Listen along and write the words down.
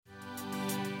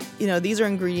these are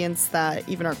ingredients that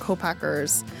even our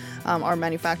co-packers, our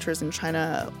manufacturers in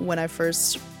China, when I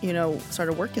first,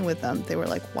 started working with them, they were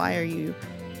like, why are you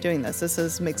doing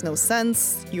this? Makes no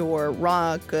sense. Your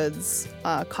raw goods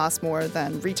cost more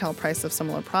than retail price of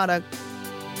similar product.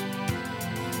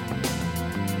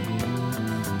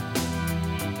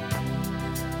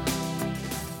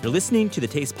 You're listening to The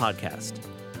Taste Podcast.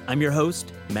 I'm your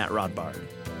host, Matt Rodbard.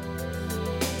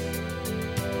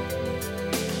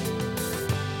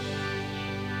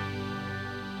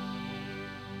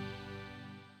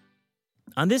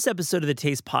 On this episode of The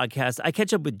Taste Podcast, I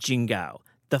catch up with Jing Gao,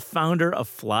 the founder of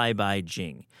Fly by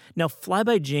Jing. Now, Fly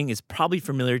by Jing is probably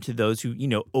familiar to those who,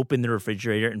 open the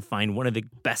refrigerator and find one of the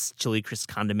best chili crisp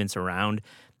condiments around.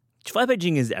 Fly by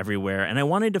Jing is everywhere, and I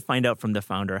wanted to find out from the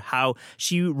founder how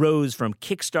she rose from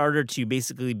Kickstarter to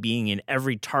basically being in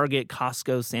every Target,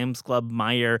 Costco, Sam's Club,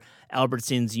 Meijer,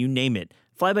 Albertsons, you name it.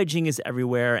 Fly by Jing is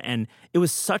everywhere, and it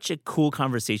was such a cool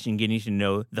conversation getting to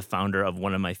know the founder of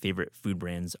one of my favorite food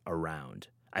brands around.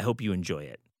 I hope you enjoy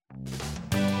it.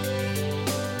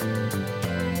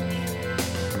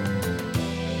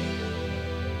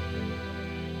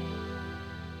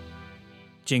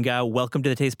 Jing Gao, welcome to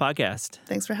the Taste Podcast.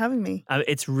 Thanks for having me.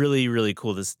 It's really, really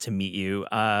cool to meet you.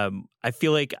 I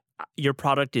feel like your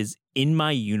product is in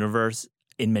my universe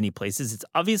in many places. It's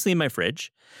obviously in my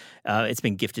fridge. It's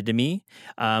been gifted to me.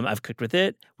 I've cooked with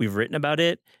it. We've written about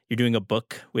it. You're doing a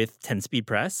book with 10 Speed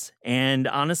Press. And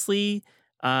honestly,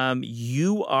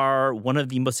 you are one of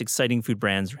the most exciting food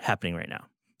brands happening right now.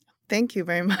 Thank you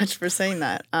very much for saying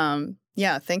that.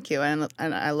 Yeah, thank you. And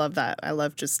I love that. I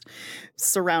love just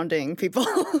surrounding people.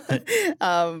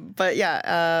 But yeah,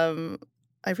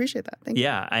 I appreciate that. Thank you.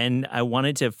 Yeah, and I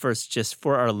wanted to first, just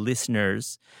for our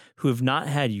listeners who have not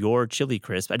had your chili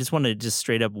crisp, I just wanted to just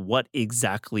straight up, what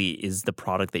exactly is the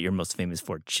product that you're most famous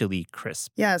for, chili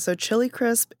crisp? Yeah, so chili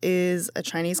crisp is a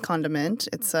Chinese condiment.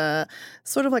 It's a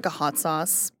sort of like a hot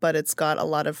sauce, but it's got a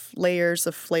lot of layers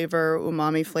of flavor,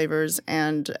 umami flavors,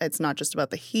 and it's not just about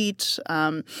the heat.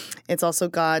 It's also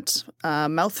got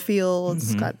mouthfeel.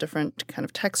 It's got different kind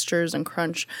of textures and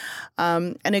crunch.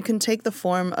 And it can take the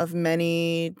form of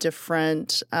many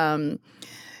different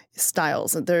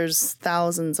styles. There's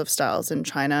thousands of styles in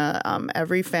China.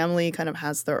 Every family kind of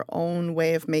has their own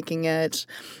way of making it.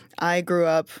 I grew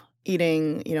up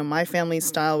eating, my family's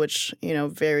style, which,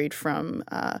 varied from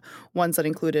ones that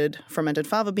included fermented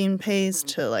fava bean paste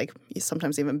to like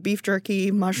sometimes even beef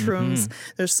jerky, mushrooms.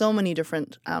 There's so many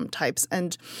different types.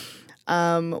 And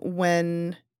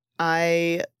when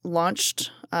I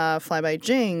launched Fly by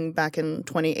Jing back in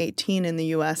 2018 in the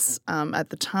U.S. At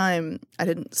the time, I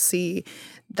didn't see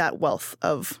that wealth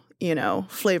of,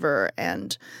 flavor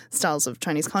and styles of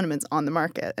Chinese condiments on the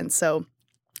market. And so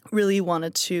really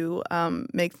wanted to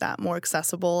make that more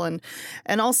accessible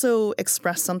and also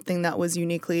express something that was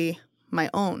uniquely my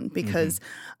own because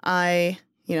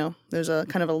there's a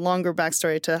kind of a longer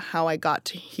backstory to how I got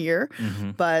to here.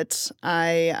 But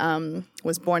I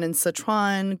was born in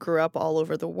Sichuan, grew up all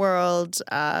over the world,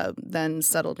 then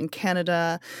settled in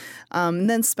Canada, and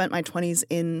then spent my 20s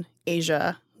in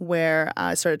Asia, where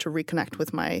I started to reconnect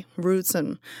with my roots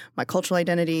and my cultural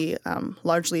identity,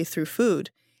 largely through food.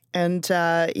 And,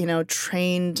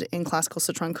 trained in classical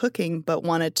Sichuan cooking, but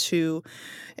wanted to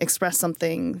express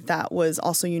something that was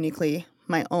also uniquely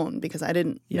my own because I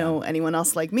didn't know anyone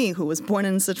else like me who was born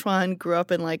in Sichuan, grew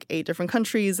up in like 8 different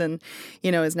countries and,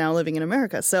 is now living in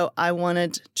America. So I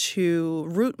wanted to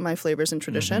root my flavors in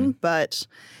tradition, but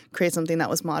create something that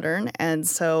was modern. And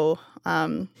so,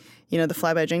 the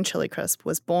Fly by Jing chili crisp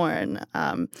was born.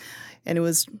 And it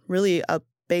was really a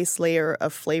base layer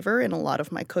of flavor in a lot of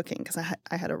my cooking because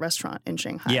I had a restaurant in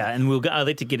Shanghai. Yeah, and I'd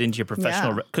like to get into your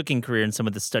professional cooking career and some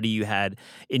of the study you had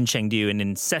in Chengdu and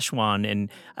in Sichuan, and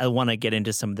I want to get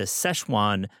into some of the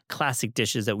Sichuan classic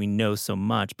dishes that we know so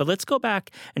much. But let's go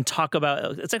back and talk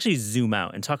about, let's actually zoom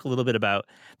out and talk a little bit about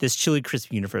this chili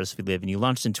crisp universe we live in. You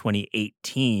launched in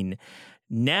 2018.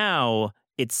 Now,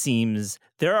 it seems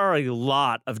there are a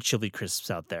lot of chili crisps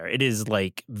out there. It is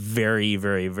like very,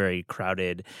 very, very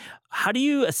crowded. How do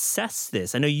you assess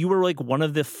this? I know you were like one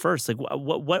of the first. Like,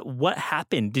 what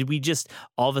happened? Did we just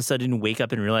all of a sudden wake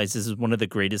up and realize this is one of the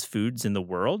greatest foods in the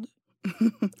world?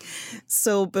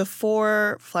 So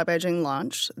before Fly by Jing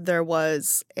launched, there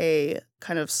was a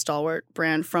kind of stalwart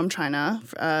brand from China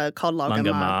called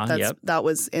Langanma. That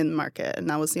was in the market, and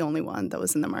that was the only one that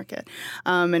was in the market.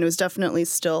 And it was definitely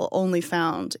still only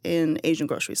found in Asian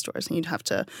grocery stores, and you'd have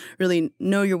to really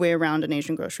know your way around an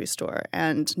Asian grocery store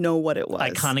and know what it was.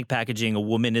 Iconic packaging. A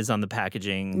woman is on the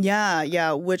packaging.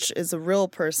 Yeah, which is a real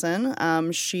person.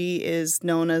 She is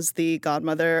known as the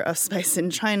godmother of spice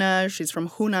in China. She's from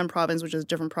Hunan province, which is a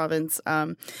different province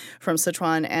from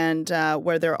Sichuan, and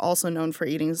where they're also known for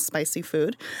eating spicy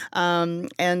food.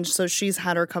 And so she's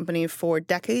had her company for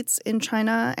decades in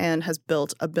China and has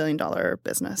built a $1 billion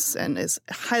business and is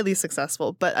highly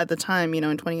successful. But at the time, in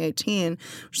 2018,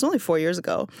 which is only 4 years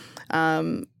ago,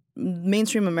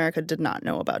 mainstream America did not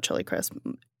know about Chili Crisp.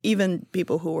 Even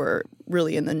people who were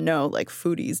really in the know, like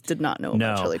foodies, did not know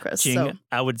about Chili Crisp. Jing,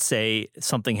 I would say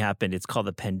something happened. It's called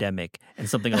the pandemic. And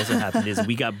something else that happened is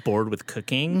we got bored with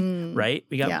cooking, right?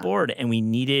 We got bored and we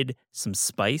needed some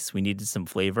spice. We needed some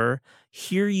flavor.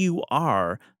 Here you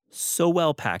are, so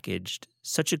well packaged,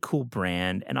 such a cool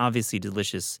brand, and obviously a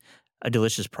delicious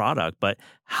product. But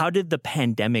how did the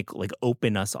pandemic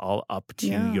open us all up to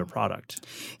your product?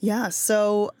 Yeah.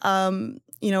 So,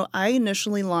 I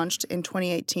initially launched in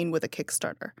 2018 with a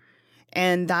Kickstarter,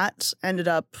 and that ended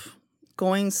up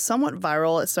going somewhat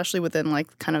viral, especially within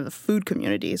kind of the food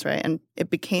communities, right? And it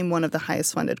became one of the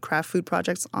highest funded craft food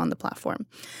projects on the platform.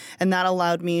 And that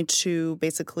allowed me to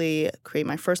basically create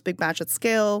my first big batch at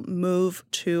scale, move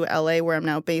to LA, where I'm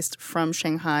now based, from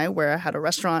Shanghai, where I had a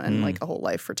restaurant and a whole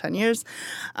life for 10 years.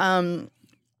 And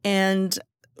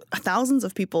thousands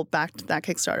of people backed that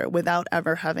Kickstarter without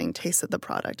ever having tasted the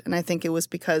product. And I think it was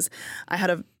because I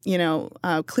had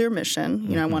a clear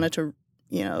mission. I wanted to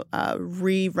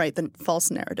rewrite the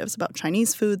false narratives about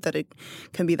Chinese food, that it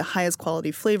can be the highest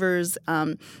quality flavors,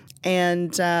 and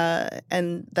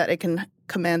that it can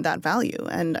command that value.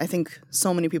 And I think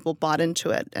so many people bought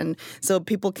into it. And so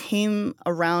people came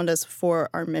around us for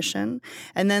our mission,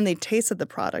 and then they tasted the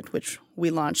product, which we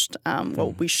launched,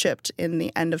 we shipped in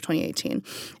the end of 2018.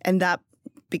 And that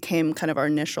became kind of our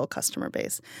initial customer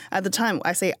base. At the time,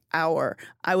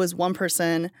 I was one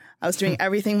person. I was doing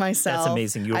everything myself. That's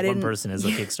amazing. You were one person as a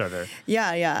Kickstarter.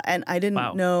 Yeah. And I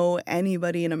didn't know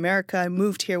anybody in America. I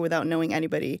moved here without knowing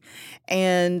anybody.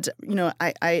 And,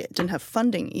 I didn't have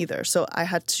funding either. So I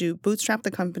had to bootstrap the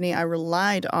company. I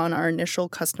relied on our initial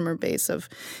customer base of,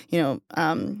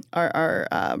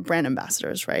 our brand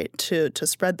ambassadors, right, to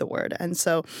spread the word. And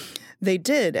so they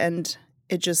did. And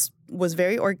it just was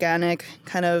very organic,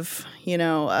 kind of,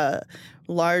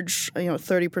 large,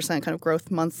 30% kind of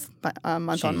growth month on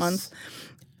month.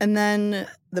 And then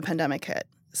the pandemic hit.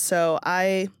 So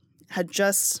I had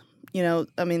just,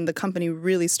 the company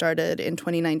really started in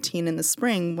 2019 in the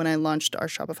spring when I launched our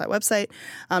Shopify website.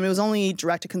 It was only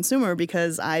direct to consumer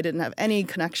because I didn't have any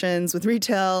connections with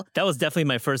retail. That was definitely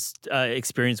my first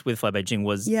experience with Fly by Jing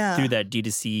was through that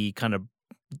D2C kind of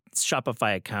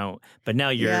Shopify account, but now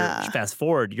you're fast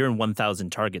forward, you're in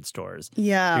 1,000 Target stores.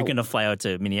 Yeah. You're going to fly out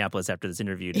to Minneapolis after this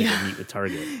interview to go meet with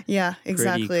Target. Yeah,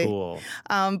 exactly. Pretty cool.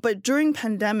 But during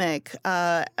pandemic,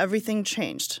 everything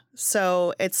changed.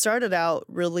 So it started out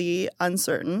really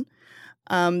uncertain.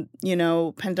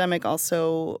 Pandemic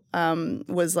also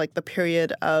was the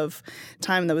period of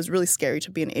time that was really scary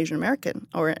to be an Asian American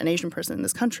or an Asian person in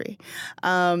this country.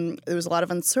 There was a lot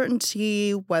of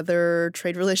uncertainty whether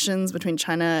trade relations between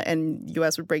China and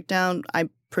U.S. would break down. I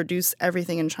produce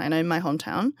everything in China in my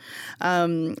hometown.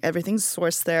 Everything's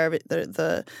sourced there.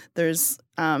 There's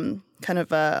kind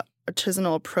of a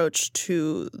artisanal approach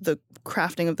to the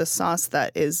crafting of the sauce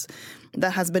that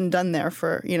has been done there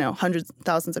for hundreds,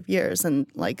 thousands of years, and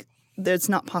it's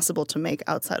not possible to make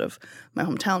outside of my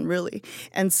hometown, really.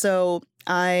 And so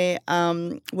I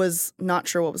was not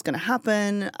sure what was going to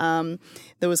happen.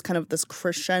 There was kind of this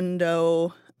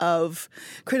crescendo of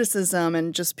criticism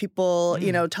and just people,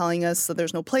 telling us that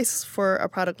there's no place for a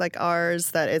product like ours,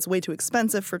 that it's way too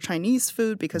expensive for Chinese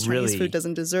food because Chinese food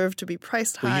doesn't deserve to be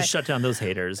priced high. Well, you shut down those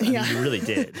haters. I mean, you really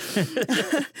did.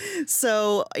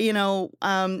 So,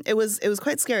 it was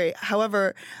quite scary.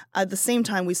 However, at the same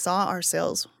time, we saw our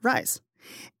sales rise.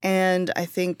 And I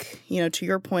think, to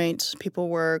your point, people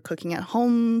were cooking at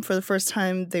home for the first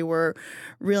time. They were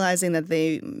realizing that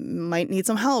they might need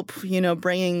some help,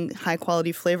 bringing high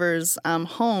quality flavors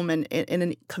home and in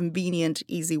a convenient,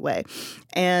 easy way.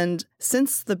 And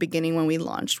since the beginning when we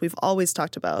launched, we've always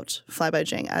talked about Fly by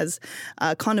Jing as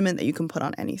a condiment that you can put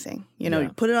on anything.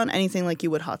 You put it on anything like you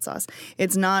would hot sauce.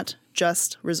 It's not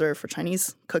just reserved for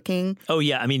Chinese cooking. Oh,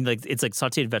 yeah. I mean, it's like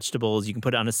sauteed vegetables. You can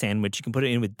put it on a sandwich. You can put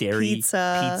it in with dairy,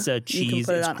 pizza, cheese. You can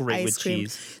put it it's on great ice with cream.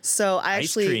 cheese. So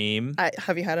ice cream.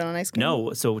 Have you had it on ice cream?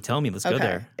 No. So tell me. Let's go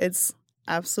there. It's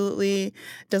absolutely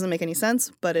doesn't make any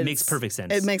sense, but it makes perfect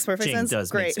sense. It makes perfect sense.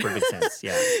 Does Great. makes perfect sense.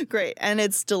 Yeah, great, and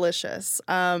it's delicious.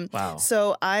 Wow.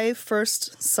 So I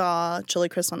first saw chili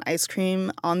crisp on ice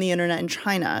cream on the internet in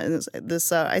China.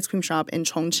 This ice cream shop in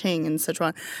Chongqing in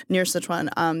Sichuan, near Sichuan.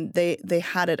 They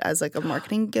had it as like a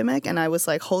marketing gimmick, and I was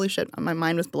like, holy shit, my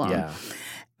mind was blown. Yeah.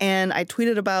 And I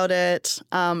tweeted about it.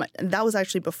 That was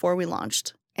actually before we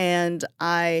launched, and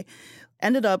I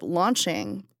ended up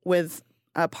launching with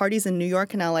parties in New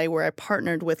York and LA where I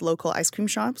partnered with local ice cream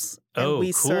shops. And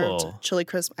we served chili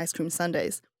crisp ice cream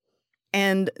sundaes.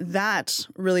 And that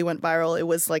really went viral. It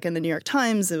was like in the New York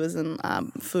Times. It was in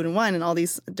Food and Wine and all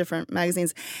these different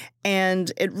magazines.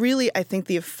 And it really, I think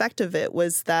the effect of it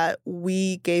was that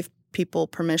we gave people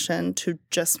permission to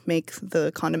just make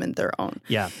the condiment their own.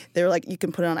 Yeah. They were like, you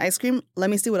can put it on ice cream. Let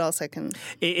me see what else I can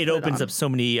It opens up so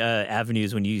many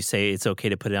avenues when you say it's okay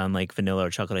to put it on like vanilla or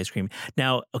chocolate ice cream.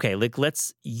 Now, okay, like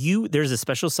there's a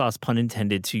special sauce, pun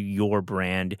intended, to your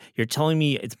brand. You're telling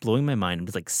me, it's blowing my mind. It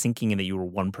was like sinking in that you were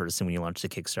one person when you launched the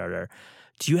Kickstarter.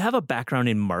 Do you have a background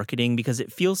in marketing? Because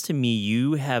it feels to me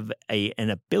you have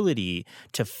an ability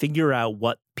to figure out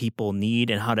what people need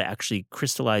and how to actually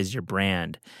crystallize your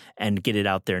brand and get it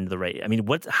out there into the right. I mean,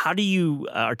 how do you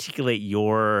articulate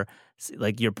your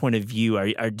point of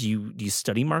view? Do you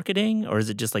study marketing, or is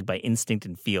it just like by instinct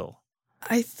and feel?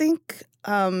 I think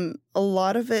a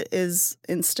lot of it is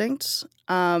instinct,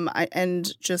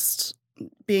 and just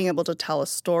being able to tell a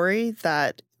story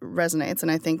that resonates.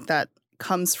 And I think that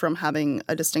comes from having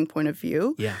a distinct point of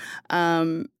view. Yeah.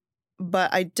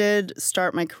 But I did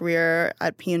start my career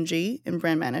at P&G in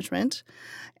brand management.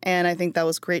 And I think that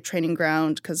was great training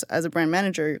ground because as a brand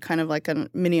manager, you're kind of like a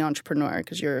mini entrepreneur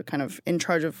because you're kind of in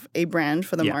charge of a brand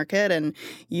for the market, and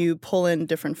you pull in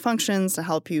different functions to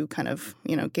help you kind of,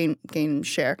 gain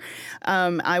share.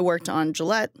 I worked on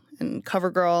Gillette and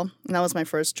CoverGirl, and that was my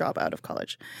first job out of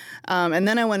college. And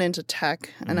then I went into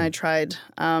tech, and I tried,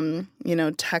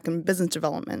 tech and business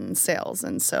development and sales.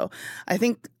 And so I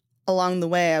think along the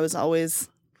way, I was always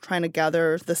trying to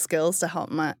gather the skills to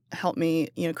help me,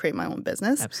 create my own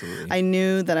business. Absolutely. I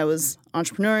knew that I was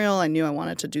entrepreneurial. I knew I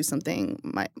wanted to do something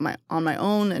on my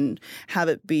own and have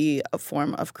it be a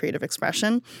form of creative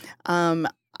expression. I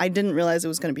didn't realize it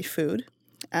was going to be food.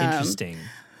 Interesting.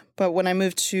 But when I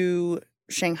moved to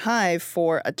Shanghai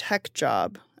for a tech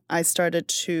job, I started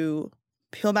to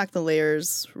peel back the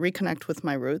layers, reconnect with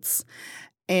my roots,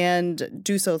 and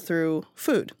do so through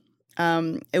food.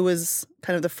 It was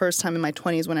kind of the first time in my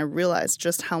 20s when I realized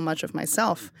just how much of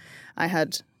myself I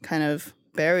had kind of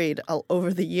buried all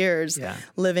over the years,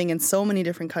 living in so many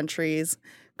different countries,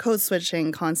 code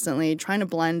switching constantly, trying to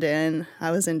blend in. I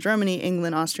was in Germany,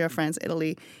 England, Austria, France,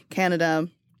 Italy, Canada,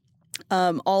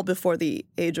 all before the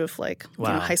age of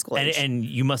high school age. And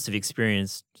you must have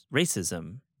experienced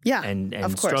racism. Yeah, and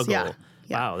of course, struggle.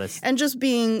 Yeah. Wow, and just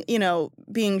being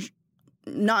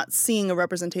not seeing a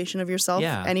representation of yourself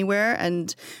anywhere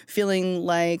and feeling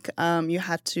like you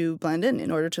had to blend in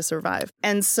order to survive.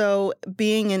 And so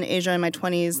being in Asia in my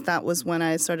 20s, that was when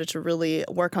I started to really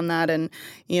work on that. And,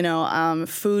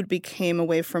 food became a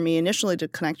way for me initially to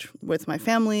connect with my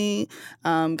family,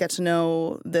 get to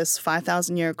know this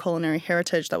 5,000-year culinary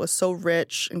heritage that was so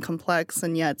rich and complex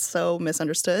and yet so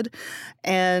misunderstood.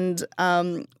 And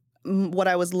what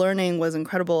I was learning was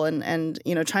incredible. And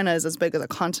China is as big as a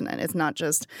continent. It's not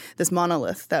just this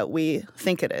monolith that we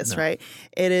think it is, right?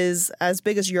 It is as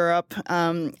big as Europe,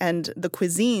 and the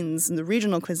cuisines, and the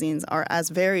regional cuisines are as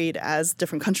varied as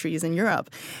different countries in Europe.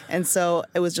 And so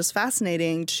it was just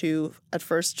fascinating to at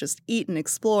first just eat and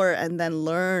explore and then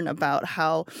learn about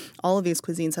how all of these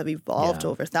cuisines have evolved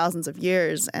over thousands of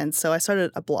years. And so I started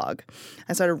a blog.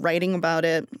 I started writing about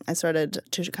it. I started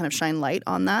to kind of shine light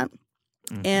on that.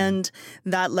 Mm-hmm. And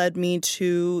that led me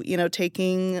to,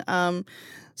 taking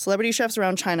celebrity chefs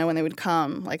around China when they would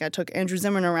come. Like I took Andrew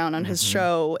Zimmern around on his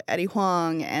show, Eddie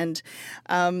Huang. And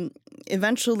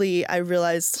eventually I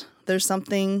realized there's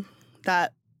something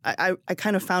that I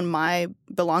kind of found my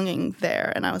belonging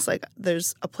there. And I was like,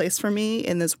 there's a place for me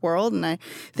in this world, and I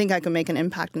think I can make an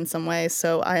impact in some way.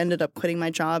 So I ended up quitting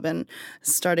my job and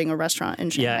starting a restaurant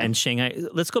in Shanghai. Yeah, and Shanghai.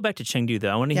 Let's go back to Chengdu,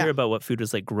 though. I want to hear about what food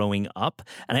was like growing up.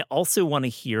 And I also want to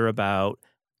hear about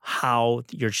how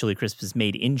your chili crisp is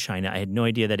made in China. I had no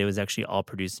idea that it was actually all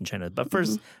produced in China. But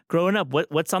first, growing up,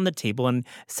 what's on the table? And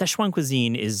Szechuan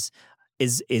cuisine is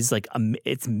like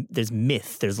there's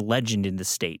myth, there's legend in the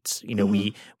States.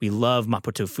 We love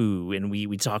mapo tofu, and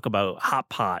we talk about hot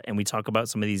pot, and we talk about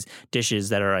some of these dishes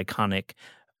that are iconic.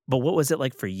 But what was it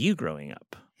like for you growing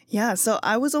up? Yeah, so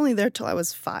I was only there till I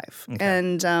was 5. Okay.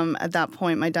 And at that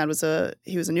point, my dad was a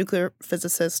nuclear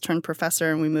physicist turned professor,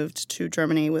 and we moved to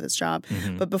Germany with his job.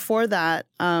 Mm-hmm. But before that,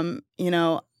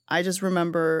 I just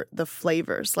remember the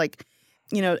flavors. Like,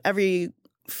 every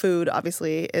food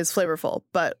obviously is flavorful,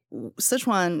 but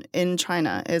Sichuan in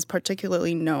China is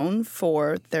particularly known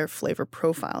for their flavor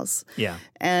profiles. Yeah.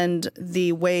 And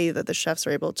the way that the chefs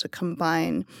are able to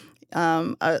combine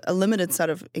a limited set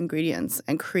of ingredients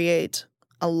and create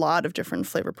a lot of different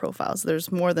flavor profiles.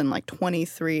 There's more than like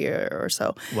 23 or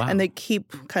so. Wow. And they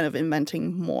keep kind of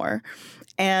inventing more.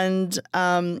 And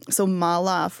so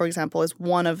mala, for example, is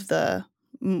one of the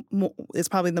is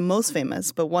probably the most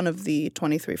famous, but one of the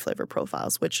 23 flavor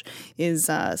profiles, which is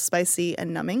spicy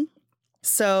and numbing.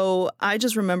 So I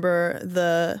just remember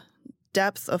the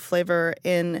depth of flavor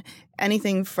in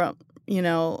anything from,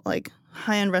 like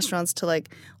high-end restaurants to like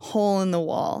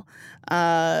hole-in-the-wall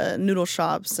noodle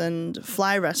shops and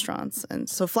fly restaurants. And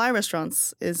so fly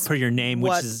restaurants is per your name,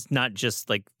 which is not just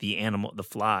like the animal, the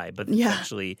fly, but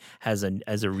actually has a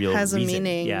real has reason. A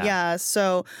meaning. Yeah.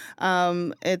 So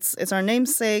it's our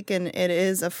namesake, and it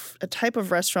is a type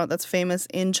of restaurant that's famous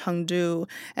in Chengdu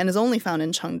and is only found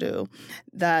in Chengdu.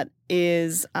 That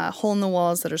is hole in the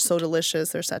walls that are so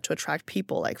delicious. They're set to attract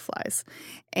people like flies,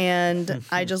 and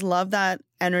I just love that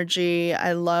energy.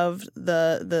 I loved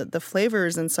the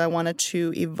flavors, and so I wanted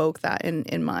to evoke that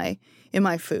in my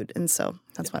food, and so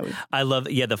that's why we. I love,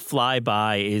 the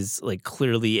flyby is like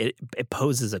clearly it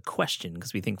poses a question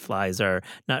because we think flies are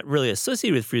not really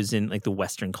associated with foods in like the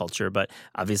Western culture, but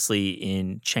obviously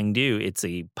in Chengdu it's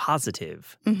a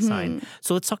positive sign.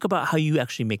 So let's talk about how you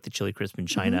actually make the chili crisp in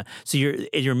China. So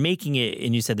you're making it,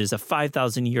 and you said there's a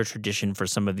 5,000-year tradition for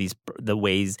some of the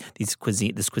ways this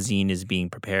cuisine is being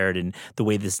prepared, and the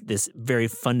way this very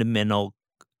fundamental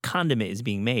condiment is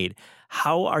being made.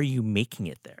 How are you making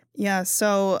it there? Yeah,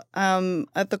 so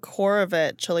at the core of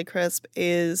it, chili crisp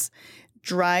is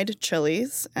dried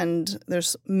chilies, and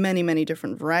there's many, many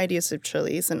different varieties of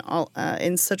chilies. And all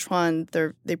in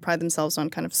Sichuan, they pride themselves on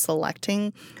kind of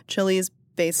selecting chilies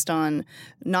based on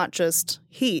not just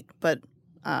heat, but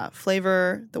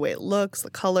flavor, the way it looks, the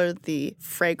color, the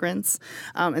fragrance,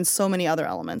 and so many other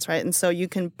elements, right? And so you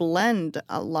can blend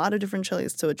a lot of different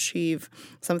chilies to achieve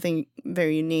something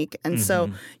very unique. And so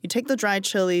you take the dried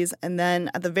chilies, and then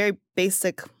at the very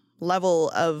basic level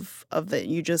of that,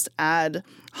 you just add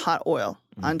hot oil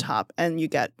on top, and you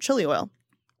get chili oil.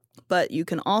 But you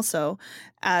can also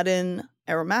add in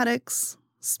aromatics,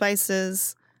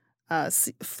 spices,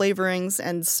 flavorings,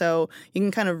 and so you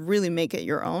can kind of really make it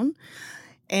your own.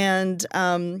 And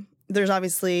there's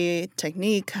obviously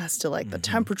technique as to like the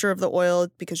temperature of the oil,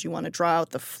 because you want to draw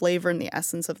out the flavor and the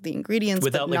essence of the ingredients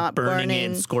without but like not burning it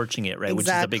and scorching it, right?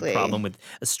 Exactly. Which is a big problem with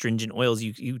astringent oils.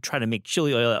 You try to make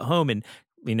chili oil at home, and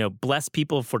bless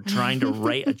people for trying to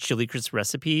write a chili crisp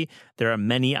recipe. There are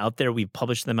many out there. We've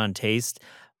published them on Taste.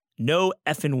 No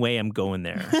effing way I'm going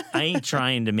there. I ain't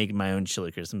trying to make my own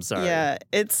chili crisp. I'm sorry. Yeah,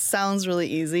 it sounds really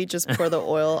easy. Just pour the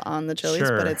oil on the chilies,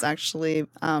 Sure. but it's actually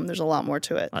there's a lot more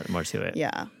to it. A lot more to it.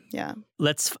 Yeah.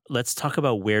 Let's talk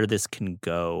about where this can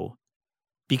go,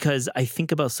 because I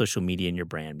think about social media in your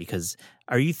brand. Because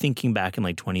are you thinking back in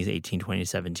like 2018,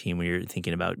 2017 when you're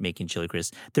thinking about making chili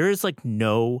crisp? There is like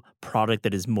no product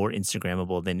that is more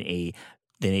Instagrammable than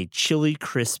a chili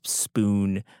crisp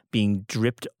spoon being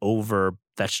dripped over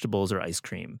vegetables or ice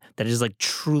cream that is like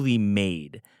truly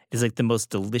made. It is like the most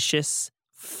delicious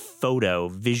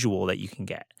visual that you can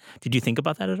get. Did you think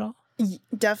about that at all?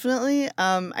 Definitely.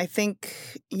 I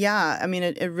think, I mean,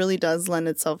 it really does lend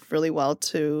itself really well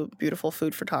to beautiful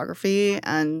food photography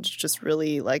and just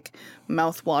really like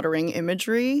mouth-watering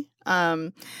imagery.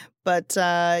 I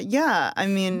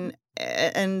mean,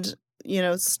 and,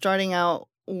 starting out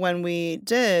when we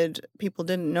did, people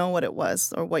didn't know what it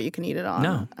was or what you can eat it on.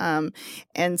 No.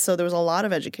 And so there was a lot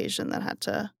of education that had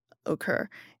to occur,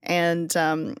 and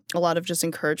a lot of just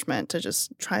encouragement to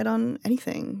just try it on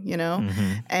anything,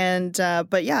 And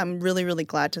I'm really, really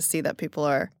glad to see that people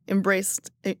have embraced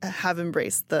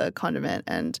the condiment,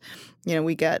 and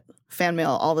we get fan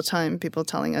mail all the time, people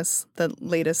telling us the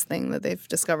latest thing that they've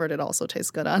discovered it also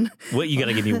tastes good on. What, you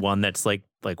gotta give me one that's like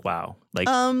wow, like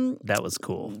that was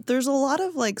cool. There's a lot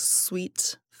of like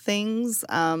sweet things,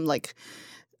 like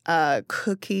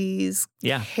cookies,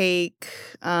 cake,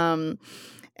 and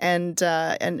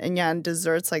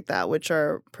desserts like that, which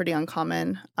are pretty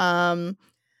uncommon. I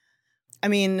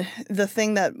mean, the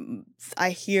thing that I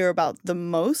hear about the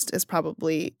most is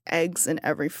probably eggs in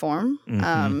every form.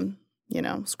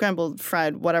 Scrambled,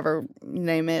 fried, whatever,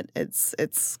 name it.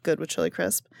 It's good with chili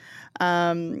crisp.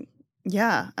 I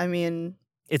mean,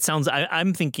 It sounds,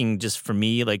 I'm thinking just for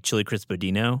me, like chili crisp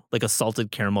budino, like a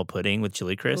salted caramel pudding with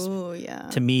chili crisp. Oh, yeah.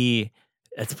 To me,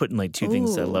 it's putting like two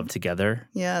things I love together.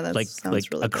 Yeah, that sounds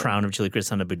really a good. crown of chili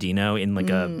crisp on a budino in like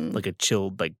a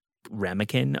chilled like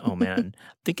ramekin. Oh man,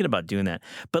 thinking about doing that.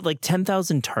 But like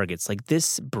 10,000 targets, like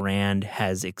this brand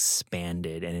has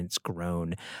expanded and it's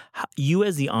grown. You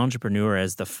as the entrepreneur,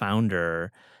 as the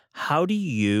founder, how do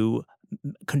you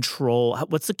control,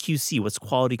 what's the QC, what's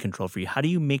quality control for you? How do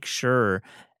you make sure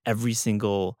every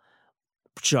single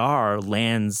jar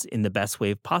lands in the best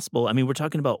way possible? I mean, we're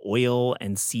talking about oil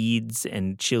and seeds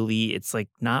and chili. It's like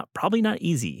probably not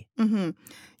easy. Mm-hmm.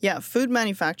 Yeah, food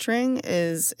manufacturing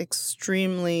is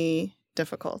extremely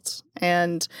difficult.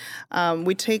 And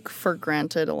we take for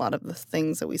granted a lot of the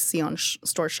things that we see on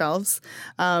store shelves.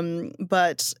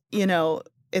 But,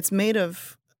 it's made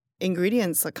of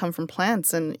ingredients that come from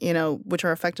plants and, which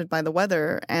are affected by the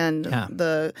weather and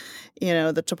the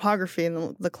topography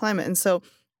and the climate. And so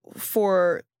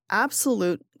for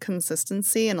absolute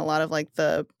consistency and a lot of like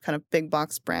the kind of big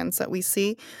box brands that we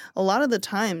see, a lot of the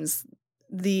times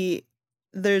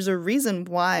there's a reason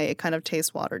why it kind of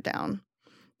tastes watered down.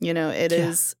 It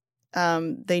is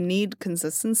they need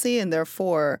consistency and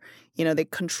therefore, they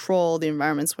control the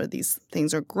environments where these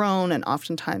things are grown. And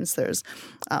oftentimes there's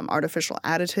artificial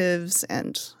additives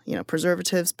and,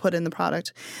 preservatives put in the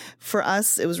product. For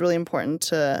us, it was really important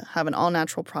to have an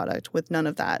all-natural product with none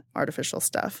of that artificial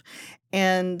stuff.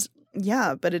 And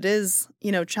yeah, but it is,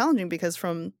 challenging because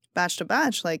from batch to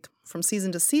batch, like from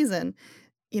season to season,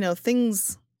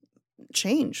 things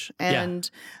change. And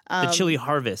the chili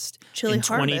harvest in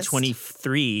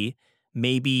 2023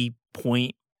 maybe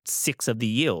 0.6 of the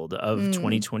yield of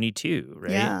 2022,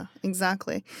 right? Yeah,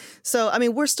 exactly. So, I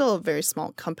mean, we're still a very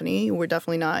small company. We're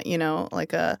definitely not,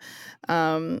 like a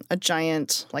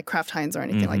giant like Kraft Heinz or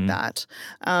anything like that.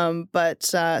 But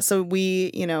so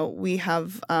we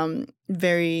have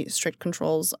very strict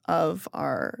controls of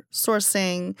our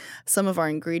sourcing. Some of our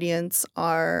ingredients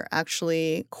are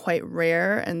actually quite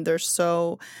rare, and they're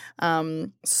so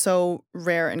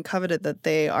rare and coveted that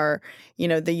they are,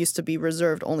 they used to be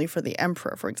reserved only for the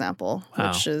emperor, for example,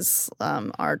 which is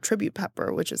our tribute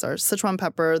pepper, which is our Sichuan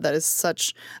pepper that is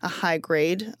such a high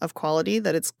grade of quality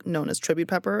that it's known as tribute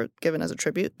pepper, given as a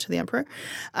tribute to the emperor.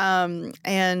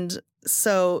 And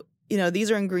so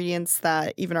these are ingredients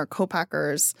that even our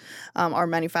co-packers, our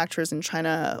manufacturers in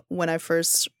China, when I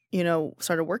first,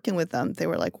 started working with them, they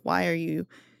were like, why are you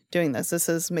doing this?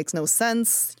 This makes no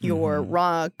sense. Your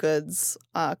raw goods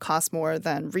cost more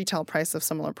than retail price of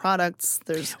similar products.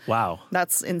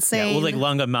 That's insane. Yeah, well, like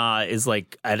Langama is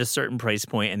like at a certain price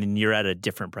point and then you're at a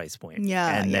different price point.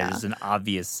 Yeah. And there's an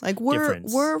obvious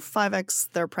difference. We're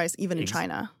 5x their price even in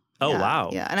China. Oh, wow.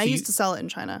 Yeah, and I used to sell it in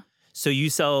China. So you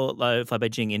sell Fly by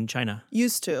Jing in China?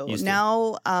 Used to.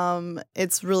 Now,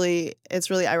 it's really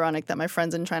ironic that my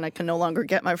friends in China can no longer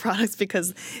get my products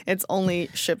because it's only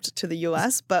shipped to the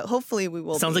U.S. But hopefully, we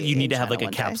will. Sounds like you need to have like a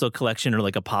capsule collection or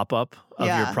like a pop up of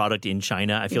your product in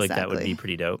China. I feel like that would be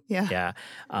pretty dope. Yeah.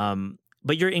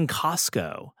 But you're in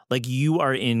Costco. Like you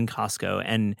are in Costco,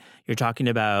 and you're talking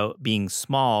about being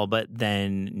small, but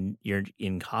then you're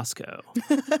in Costco.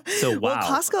 So wow. Well,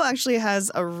 Costco actually has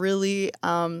a really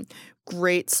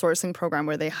great sourcing program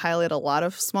where they highlight a lot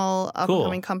of small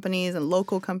up-and-coming companies and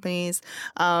local companies.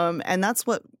 And that's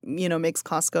what, makes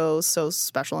Costco so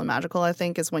special and magical, I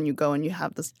think, is when you go and you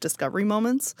have this discovery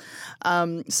moments.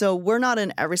 So we're not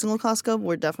in every single Costco.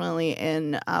 We're definitely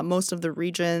in most of the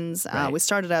regions. We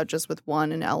started out just with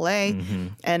one in LA,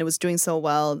 and it was doing so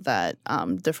well that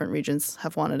different regions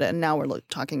have wanted it. And now we're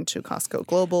talking to Costco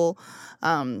Global.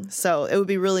 So it would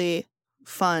be really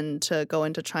fun to go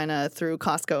into China through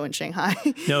Costco in Shanghai.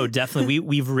 No, definitely.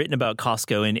 We've written about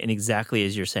Costco and exactly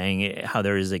as you're saying, how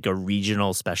there is like a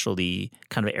regional specialty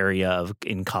kind of area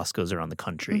in Costco's around the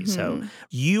country. So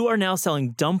you are now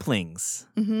selling dumplings.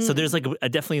 So there's like a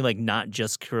definitely like not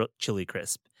just chili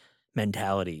crisp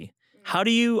mentality. How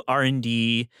do you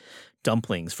R&D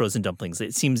dumplings, frozen dumplings?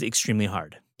 It seems extremely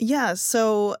hard. Yeah,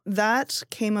 so that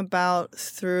came about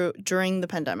during the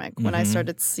pandemic when I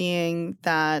started seeing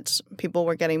that people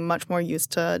were getting much more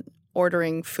used to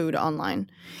ordering food online,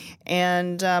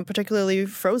 and particularly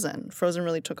frozen. Frozen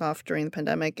really took off during the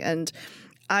pandemic, and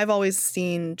I've always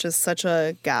seen just such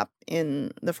a gap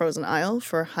in the frozen aisle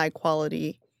for high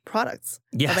quality products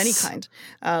of any kind,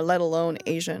 let alone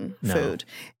Asian food.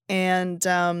 And,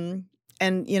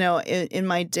 in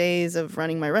my days of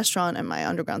running my restaurant and my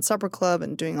underground supper club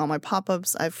and doing all my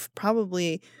pop-ups, I've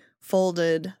probably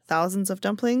folded thousands of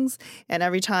dumplings. And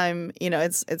every time,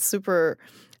 it's super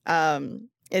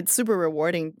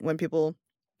rewarding when people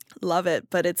Love it,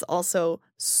 but it's also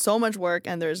so much work,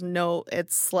 and there's no.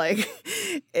 It's like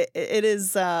it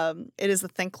is a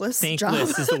thankless job.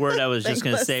 Thankless is the word I was just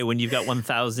going to Thankless. say. When you've got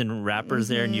 1,000 wrappers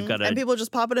there, and you've got And to people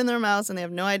just pop it in their mouths, and they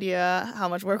have no idea how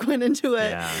much work went into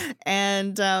it. Yeah.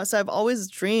 And so I've always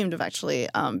dreamed of actually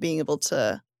being able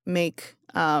to make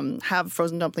have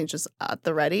frozen dumplings just at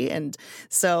the ready, and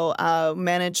so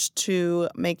managed to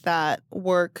make that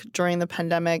work during the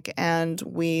pandemic, and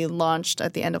we launched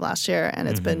at the end of last year, and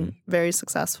it's been very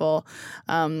successful.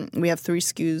 We have 3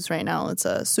 SKUs right now. It's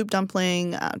a soup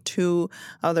dumpling, 2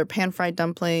 other pan-fried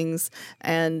dumplings,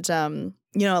 and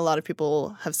you know, a lot of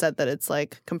people have said that it's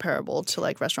like comparable to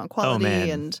like restaurant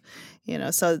quality, and you know,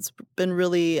 so it's been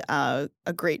really a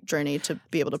great journey to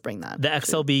be able to bring that. The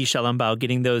XLB xiaolongbao,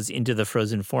 getting those into the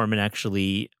frozen form and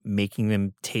actually making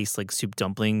them taste like soup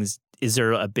dumplings. Is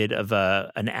there a bit of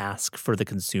an ask for the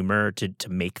consumer to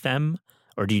make them,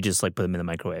 or do you just like put them in the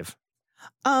microwave?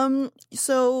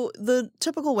 So the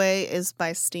typical way is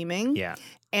by steaming. Yeah.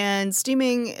 And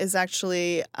steaming is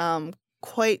actually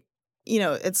quite, you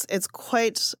know, it's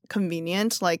quite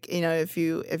convenient. Like, you know, if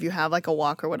you have like a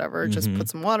wok or whatever, just put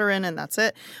some water in and that's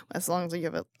it. As long as you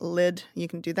have a lid, you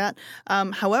can do that.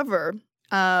 However,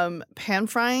 pan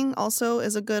frying also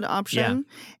is a good option.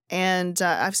 And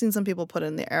I've seen some people put it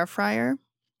in the air fryer,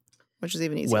 which is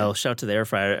even easier. Well, shout to the air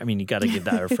fryer. I mean, you got to give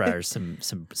the air fryer some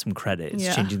credit.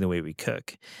 It's changing the way we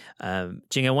cook.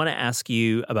 Jing, I want to ask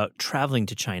you about traveling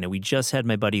to China. We just had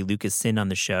my buddy Lucas Sin on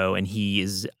the show, and he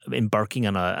is embarking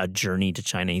on a journey to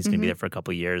China. He's going to be there for a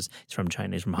couple of years. He's from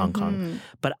China. He's from Hong Kong.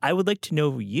 But I would like to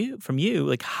know from you,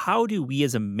 like, how do we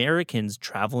as Americans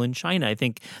travel in China? I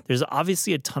think there's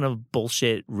obviously a ton of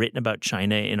bullshit written about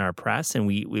China in our press, and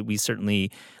we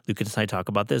certainly, Lucas and I talk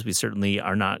about this, we certainly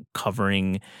are not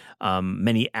covering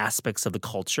many aspects of the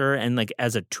culture. And like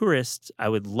as a tourist, I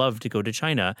would love to go to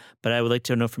China, but I would like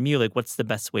to know from you, like, what's the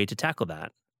best way to tackle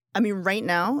that? I mean, right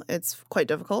now it's quite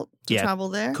difficult to travel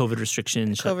there. COVID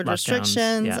restrictions,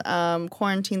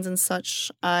 quarantines and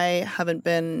such. I haven't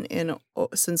been in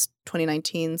since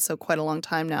 2019, so quite a long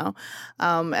time now.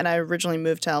 And I originally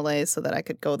moved to LA so that I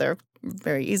could go there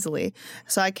very easily.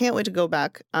 So I can't wait to go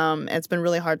back. It's been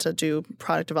really hard to do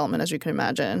product development, as you can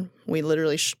imagine. We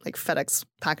literally like FedEx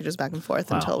packages back and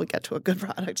forth until we get to a good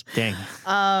product. Dang.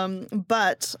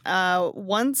 But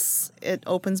once it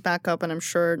opens back up, and I'm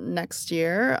sure next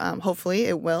year, hopefully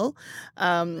it will,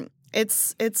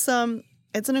 it's an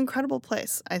incredible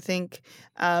place. I think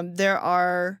there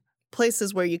are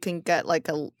places where you can get like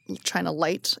a China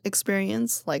light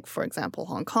experience, like for example,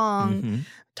 Hong Kong,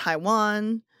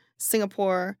 Taiwan,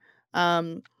 Singapore.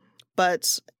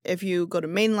 But if you go to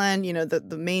mainland, you know,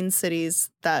 the main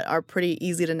cities that are pretty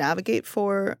easy to navigate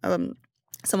for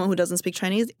someone who doesn't speak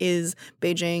Chinese is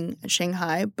Beijing and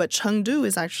Shanghai. But Chengdu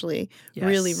is actually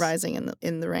really rising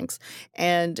in the ranks.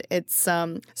 And it's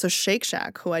so Shake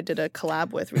Shack, who I did a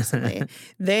collab with recently,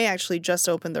 they actually just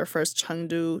opened their first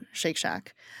Chengdu Shake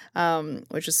Shack,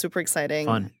 which is super exciting.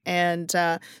 Fun. And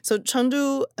so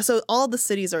Chengdu, so all the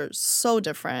cities are so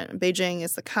different. Beijing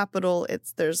is the capital.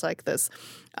 There's like this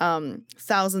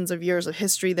thousands of years of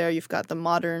history there. You've got the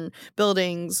modern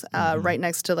buildings right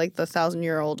next to like the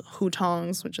 1,000-year-old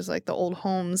hutongs, which is like the old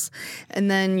homes.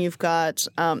 And then you've got,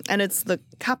 and it's the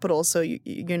capital. So,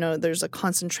 you know, there's a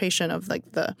concentration of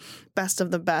like the best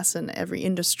of the best in every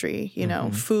industry, you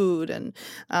know, food and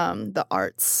the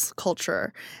arts,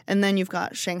 culture. And then you've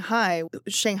got Shanghai.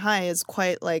 Shanghai is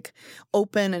quite like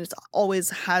open, and it always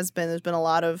has been. There's been a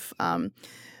lot of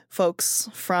folks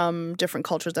from different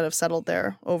cultures that have settled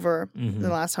there over the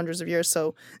last hundreds of years.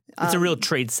 So it's a real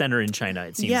trade center in China.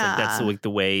 It seems like that's like the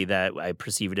way that I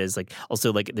perceive it as. Like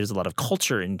also like there's a lot of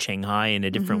culture in Shanghai in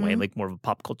a different way, like more of a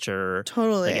pop culture,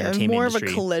 totally, like and more industry.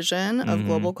 of a collision of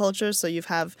global culture. So you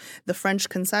have the French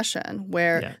concession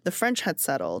where the French had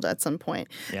settled at some point,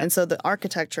 and so the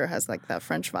architecture has like that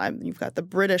French vibe. You've got the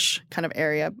British kind of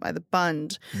area by the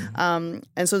Bund, and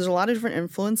so there's a lot of different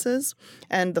influences,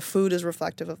 and the food is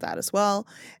reflective of that as well.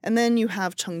 And then you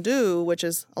have Chengdu, which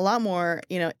is a lot more,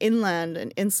 you know, inland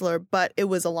and insular, but it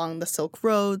was along the Silk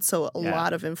Road, so a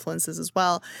lot of influences as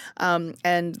well.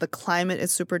 And the climate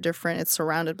is super different. It's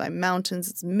surrounded by mountains.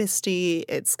 It's misty.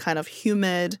 It's kind of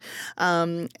humid,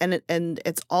 and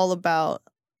it's all about.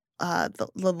 The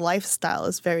lifestyle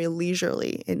is very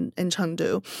leisurely in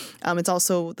Chengdu. It's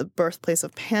also the birthplace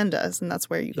of pandas, and that's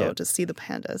where you go to see the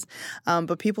pandas.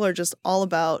 But people are just all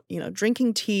about, you know,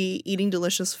 drinking tea, eating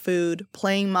delicious food,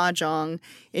 playing mahjong,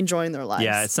 enjoying their lives.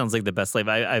 Yeah, it sounds like the best life.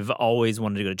 I've always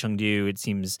wanted to go to Chengdu. It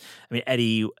seems, I mean,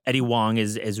 Eddie Wong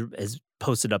has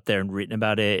posted up there and written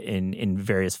about it in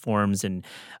various forms, and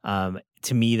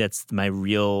to me, that's my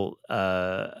real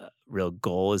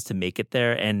goal is to make it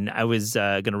there. And I was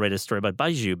going to write a story about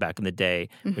Baijiu back in the day,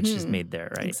 which is made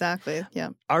there, right? Exactly. Yeah.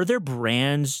 Are there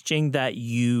brands, Jing, that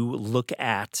you look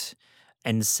at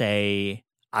and say,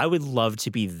 I would love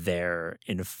to be there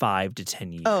in 5 to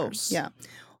 10 years? Oh, yeah.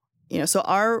 So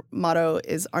our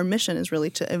mission is really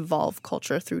to evolve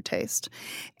culture through taste.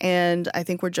 And I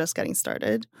think we're just getting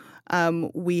started.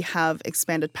 We have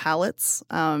expanded palettes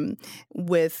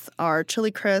with our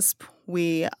chili crisp.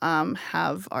 We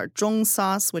have our zhong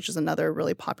sauce, which is another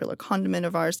really popular condiment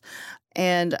of ours.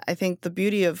 And I think the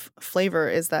beauty of flavor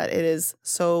is that it is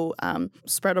so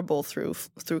spreadable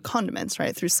through condiments,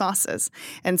 right? Through sauces.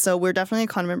 And so we're definitely a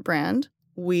condiment brand.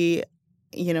 We,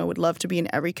 would love to be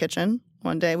in every kitchen.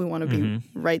 One day we want to be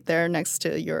right there next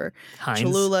to your Heinz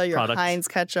Cholula, your product. Heinz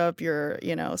ketchup, your,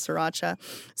 sriracha.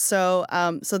 So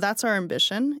that's our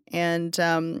ambition. And,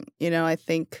 I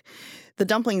think the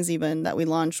dumplings even that we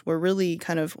launched were really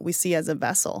we see as a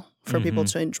vessel for people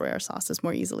to enjoy our sauces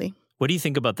more easily. What do you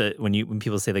think about when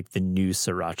people say like the new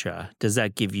sriracha? Does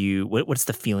that give you, what's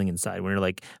the feeling inside when you're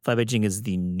like, Fly by Jing is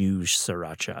the new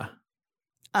sriracha?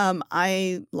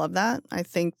 I love that. I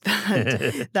think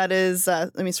that is,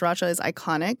 sriracha is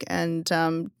iconic and,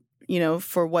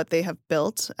 for what they have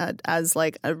built as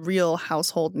like a real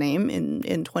household name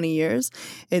in 20 years,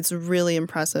 it's really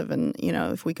impressive. And,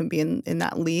 if we can be in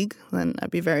that league, then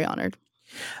I'd be very honored.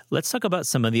 Let's talk about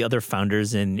some of the other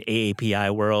founders in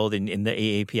AAPI world and in the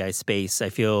AAPI space. I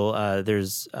feel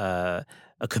there's a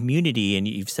community, and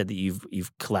you've said that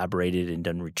you've collaborated and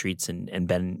done retreats and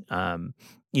been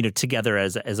together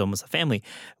as almost a family.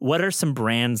 What are some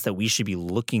brands that we should be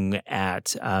looking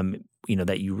at,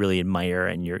 that you really admire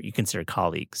and you consider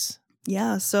colleagues?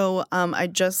 Yeah, so I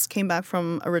just came back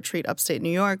from a retreat upstate New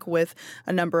York with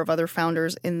a number of other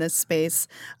founders in this space.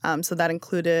 So that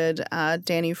included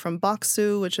Danny from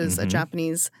Boxu, which is a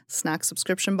Japanese snack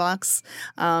subscription box,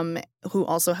 who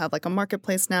also have like a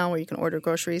marketplace now where you can order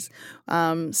groceries.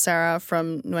 Sarah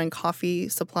from Nguyen Coffee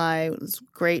Supply was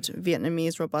great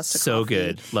Vietnamese Robusta coffee. So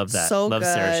good. Love that. So Love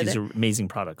good. Sarah. She's amazing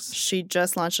products. She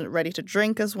just launched it ready to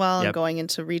drink as well and going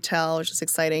into retail, which is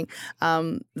exciting.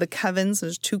 The Kevins,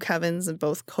 there's 2 Kevins and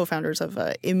both co-founders of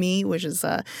Imi, which is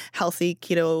a healthy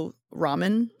keto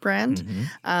ramen brand,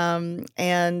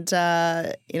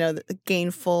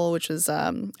 Gainful, which is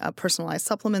a personalized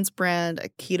supplements brand, a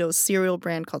keto cereal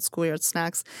brand called Schoolyard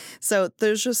Snacks. So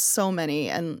there's just so many,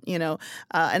 and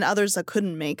and others that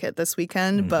couldn't make it this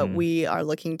weekend, but we are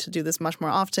looking to do this much more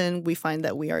often. We find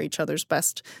that we are each other's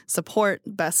best support,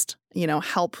 best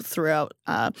help throughout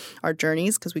our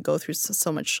journeys because we go through so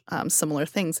much similar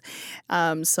things.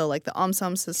 So like the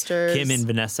Omsam sisters, Kim and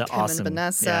Vanessa, awesome.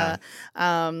 Yeah.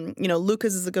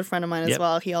 Lucas is a good friend of mine as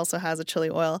well. He also has a chili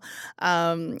oil,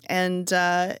 and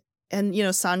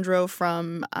Sandro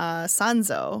from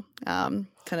Sanzo.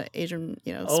 Kind of Asian,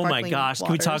 oh my gosh. waters.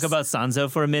 Can we talk about Sanzo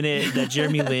for a minute? That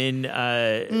Jeremy Lin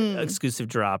exclusive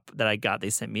drop that I got, they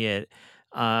sent me it.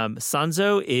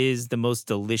 Sanzo is the most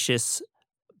delicious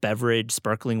beverage,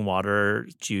 sparkling water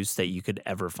juice that you could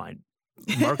ever find.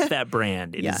 Mark that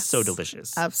brand. It is so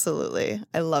delicious. Absolutely.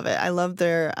 I love it. I love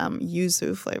their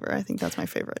yuzu flavor. I think that's my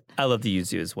favorite. I love the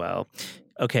yuzu as well.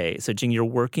 Okay, so Jing, you're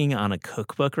working on a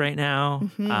cookbook right now.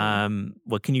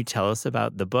 What can you tell us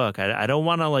about the book? I don't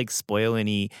want to spoil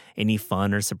any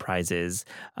fun or surprises.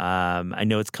 I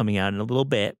know it's coming out in a little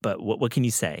bit, but what can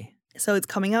you say? So it's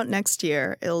coming out next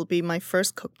year. It'll be my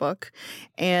first cookbook,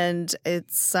 and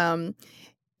it's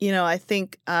I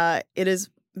think it is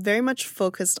very much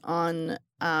focused on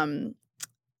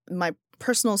my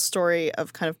personal story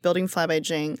of kind of building Fly by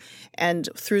Jing and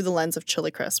through the lens of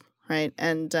chili crisp. Right.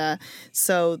 And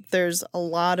so there's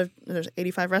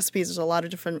 85 recipes. There's a lot of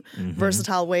different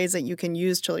versatile ways that you can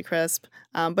use chili crisp,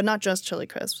 but not just chili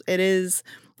crisp. It is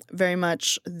very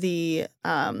much the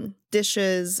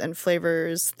dishes and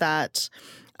flavors that,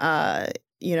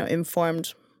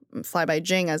 informed Fly by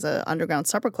Jing as an underground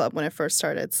supper club when it first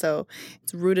started. So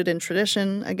it's rooted in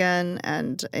tradition again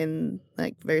and in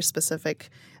very specific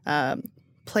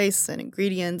place and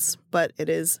ingredients, but it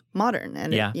is modern.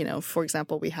 And, for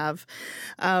example, we have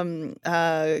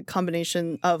a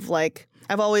combination of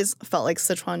I've always felt like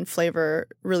Sichuan flavor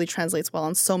really translates well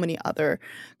on so many other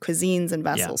cuisines and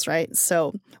vessels, right?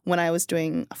 So when I was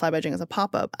doing Fly by Jing as a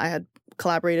pop-up, I had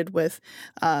collaborated with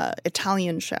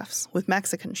Italian chefs, with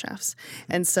Mexican chefs.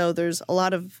 And so there's a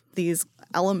lot of these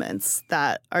elements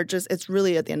that are it's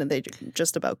really at the end of the day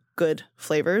just about good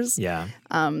flavors. Yeah.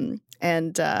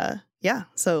 yeah,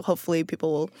 so hopefully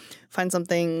people will find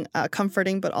something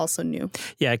comforting but also new.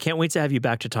 Yeah, I can't wait to have you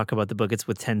back to talk about the book. It's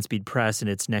with 10 Speed Press, and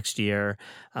it's next year.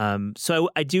 So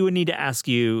I do need to ask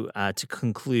you to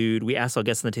conclude. We asked all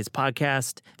guests on the Taste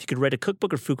podcast if you could write a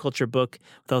cookbook or food culture book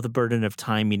without the burden of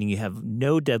time, meaning you have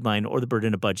no deadline, or the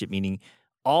burden of budget, meaning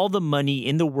all the money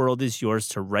in the world is yours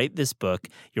to write this book.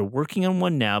 You're working on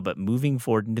one now, but moving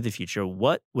forward into the future,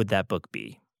 what would that book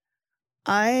be?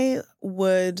 I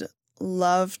would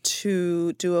love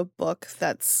to do a book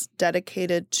that's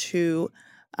dedicated to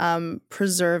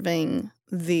preserving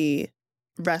the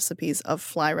recipes of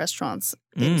fly restaurants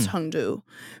in Chengdu,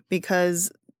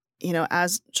 because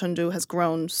as Chengdu has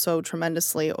grown so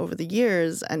tremendously over the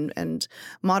years and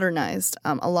modernized,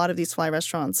 a lot of these fly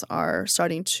restaurants are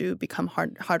starting to become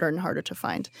harder and harder to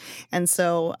find. And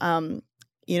so,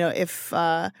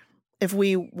 if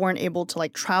we weren't able to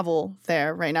travel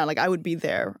there right now, I would be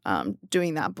there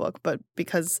doing that book. But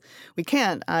because we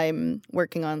can't, I'm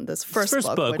working on this first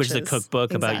book, which is a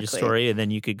cookbook about your story. And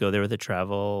then you could go there with a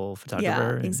travel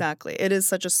photographer. Yeah, exactly. It is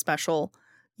such a special,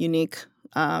 unique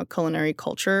culinary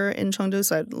culture in Chengdu.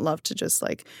 So I'd love to just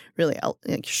really,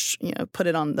 put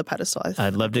it on the pedestal.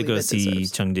 I'd love to go see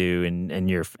Chengdu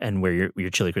and where your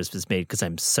chili crisp is made, because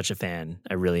I'm such a fan.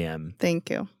 I really am. Thank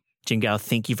you. Jing Gao,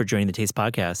 thank you for joining the Taste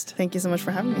Podcast. Thank you so much for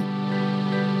having me.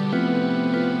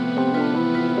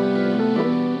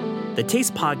 The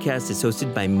Taste Podcast is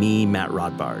hosted by me, Matt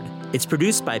Rodbard. It's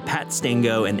produced by Pat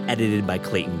Stango and edited by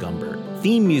Clayton Gumbert.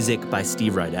 Theme music by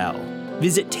Steve Rydell.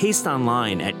 Visit Taste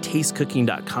online at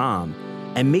tastecooking.com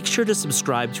and make sure to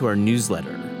subscribe to our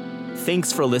newsletter.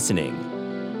 Thanks for listening.